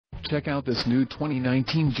Check out this new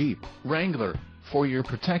 2019 Jeep Wrangler. For your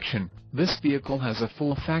protection, this vehicle has a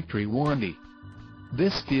full factory warranty.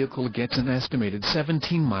 This vehicle gets an estimated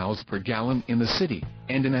 17 miles per gallon in the city,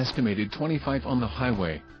 and an estimated 25 on the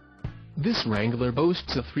highway. This Wrangler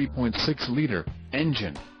boasts a 3.6-liter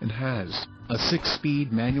engine, and has a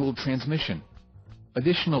 6-speed manual transmission.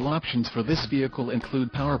 Additional options for this vehicle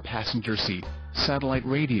include power passenger seat, satellite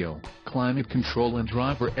radio, climate control and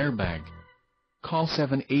driver airbag. Call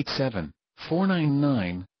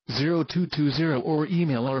 787-499-0220 or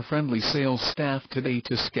email our friendly sales staff today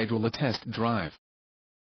to schedule a test drive.